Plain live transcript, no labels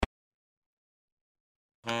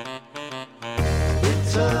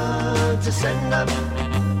to sender.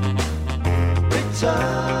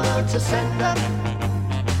 Return to sender.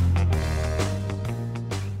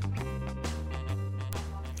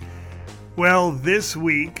 Well, this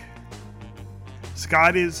week,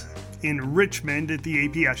 Scott is in Richmond at the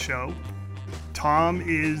APS show. Tom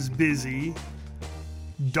is busy.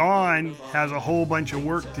 Dawn has a whole bunch of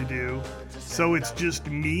work to do. So it's just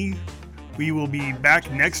me. We will be back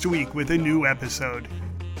next week with a new episode.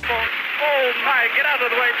 Oh my, get out of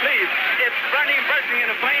the way, please. It's burning, bursting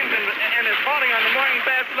into flames, and it's falling on the morning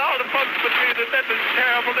fast, and all the folks believe that this is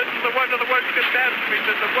terrible. This is one of the worst catastrophes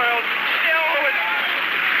in the world. Oh, it's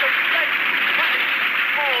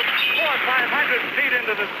 400 or 500 feet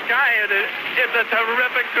into the sky. It's a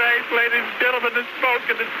terrific crash, ladies and gentlemen. The smoke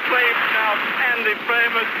and the flames now, and the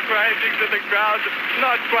flame is crashing to the ground,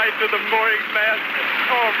 not quite to the mooring mast.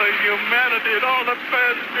 All the humanity and all the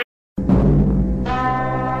passengers.